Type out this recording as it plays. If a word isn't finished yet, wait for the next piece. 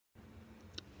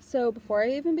So before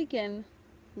I even begin,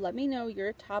 let me know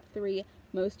your top 3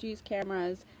 most used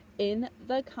cameras in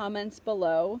the comments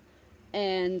below,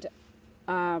 and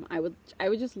I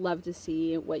would just love to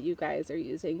see what you guys are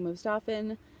using most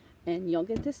often, and you'll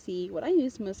get to see what I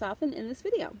use most often in this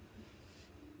video.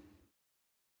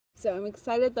 So I'm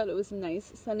excited that it was a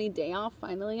nice sunny day off.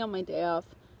 Finally, on my day off,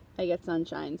 I get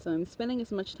sunshine, so I'm spending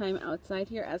as much time outside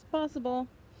here as possible.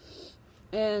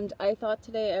 And I thought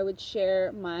today I would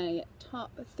share my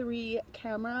top 3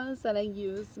 cameras that I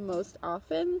use most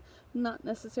often. Not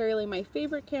necessarily my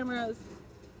favorite cameras,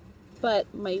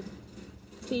 but my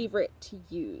favorite to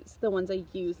use. The ones I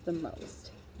use the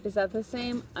most. Is that the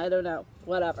same? I don't know.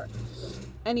 Whatever.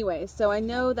 Anyway, so I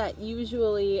know that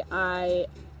usually I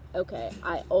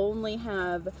only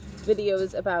have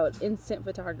videos about instant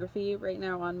photography right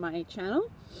now on my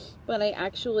channel, but I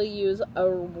actually use a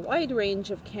wide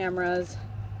range of cameras,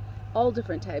 all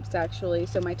different types actually.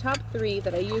 So my top 3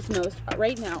 that I use most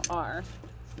right now are,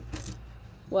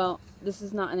 well, this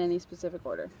is not in any specific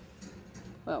order.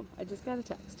 Well, I just got a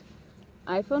text.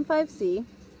 iPhone 5C,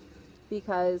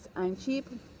 because I'm cheap,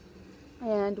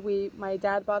 and my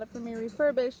dad bought it for me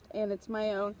refurbished, and it's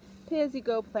my own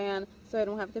pay-as-you-go plan, so I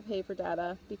don't have to pay for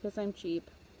data because I'm cheap.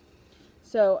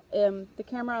 So the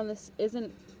camera on this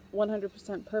isn't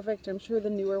 100% perfect. I'm sure the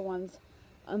newer ones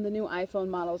on the new iPhone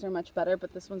models are much better,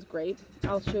 but this one's great.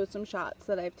 I'll show some shots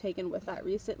that I've taken with that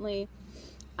recently.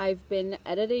 I've been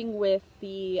editing with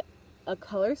a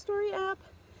Color Story app,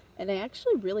 and I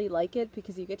actually really like it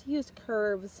because you get to use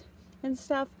curves and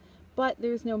stuff, but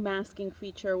there's no masking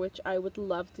feature, which I would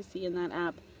love to see in that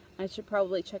app. I should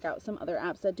probably check out some other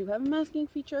apps that do have a masking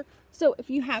feature. So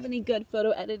if you have any good photo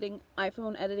editing,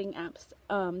 iPhone editing apps,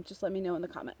 just let me know in the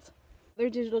comments. The other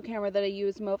digital camera that I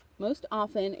use most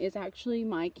often is actually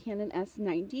my Canon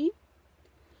S90.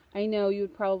 I know you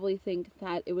would probably think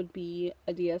that it would be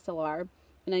a DSLR,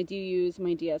 and I do use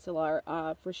my DSLR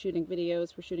for shooting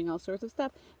videos, for shooting all sorts of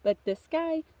stuff, but this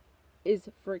guy is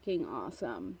freaking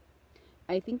awesome.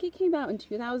 I think it came out in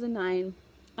 2009.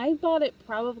 I bought it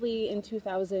probably in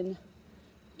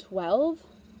 2012,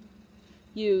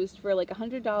 used for like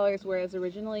 $100, whereas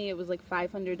originally it was like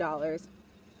 $500.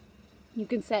 You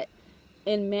can set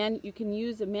in you can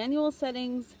use the manual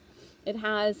settings. It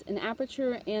has an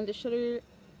aperture and a shutter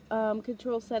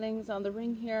control settings on the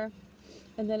ring here,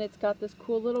 and then it's got this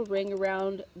cool little ring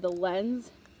around the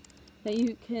lens that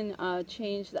you can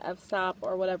change the f-stop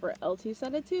or whatever else you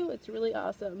set it to. It's really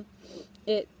awesome.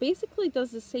 It basically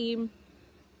does the same.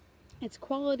 Its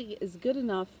quality is good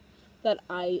enough that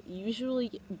I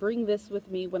usually bring this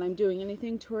with me when I'm doing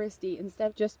anything touristy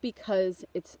instead, just because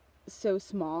it's so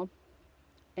small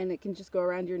and it can just go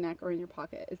around your neck or in your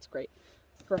pocket. It's great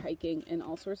for hiking and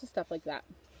all sorts of stuff like that.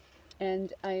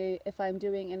 And if I'm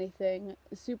doing anything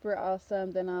super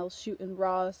awesome, then I'll shoot in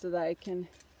RAW so that I can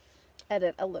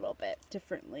edit a little bit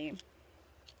differently.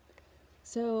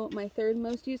 So my third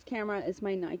most used camera is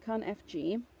my Nikon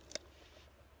FG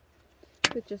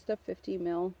with just a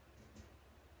 50mm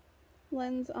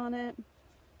lens on it.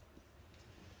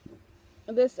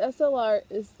 This SLR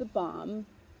is the bomb,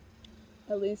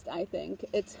 at least I think.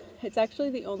 It's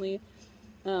actually the only,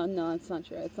 no, it's not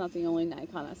true. It's not the only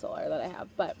Nikon SLR that I have,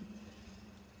 but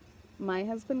my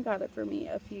husband got it for me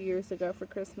a few years ago for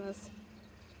Christmas,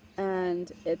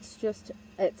 and it's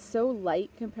so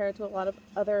light compared to a lot of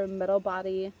other metal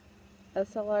body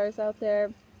SLRs out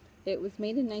there. It was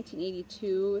made in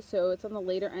 1982, so it's on the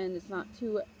later end. It's not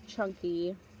too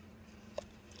chunky.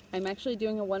 I'm actually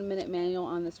doing a 1-minute manual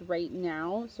on this right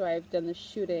now, so I've done the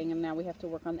shooting and now we have to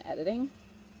work on the editing.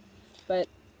 But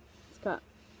it's got,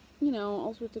 you know,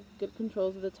 all sorts of good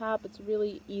controls at the top. It's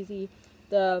really easy.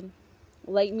 The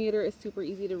light meter is super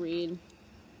easy to read.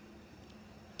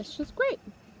 It's just great.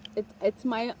 It's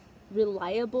my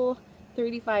reliable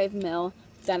 35mm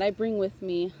that I bring with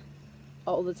me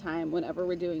all the time. Whenever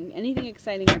we're doing anything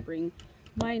exciting, I bring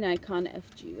my Nikon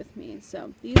FG with me.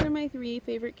 So these are my 3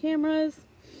 favorite cameras,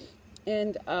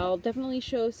 and I'll definitely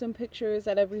show some pictures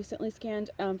that I've recently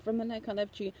scanned from the Nikon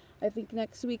FG. I think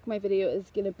next week my video is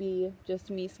gonna be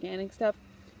just me scanning stuff,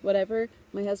 whatever.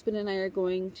 My husband and I are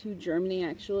going to Germany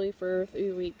actually for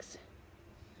 3 weeks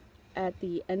at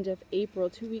the end of April,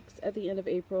 2 weeks at the end of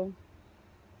April,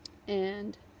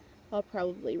 and I'll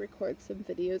probably record some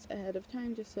videos ahead of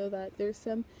time just so that there's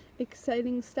some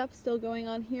exciting stuff still going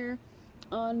on here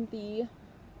on the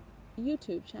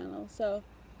YouTube channel. So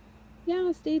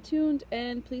yeah, stay tuned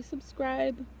and please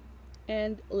subscribe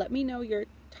and let me know your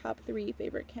top 3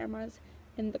 favorite cameras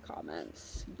in the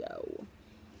comments. Yo.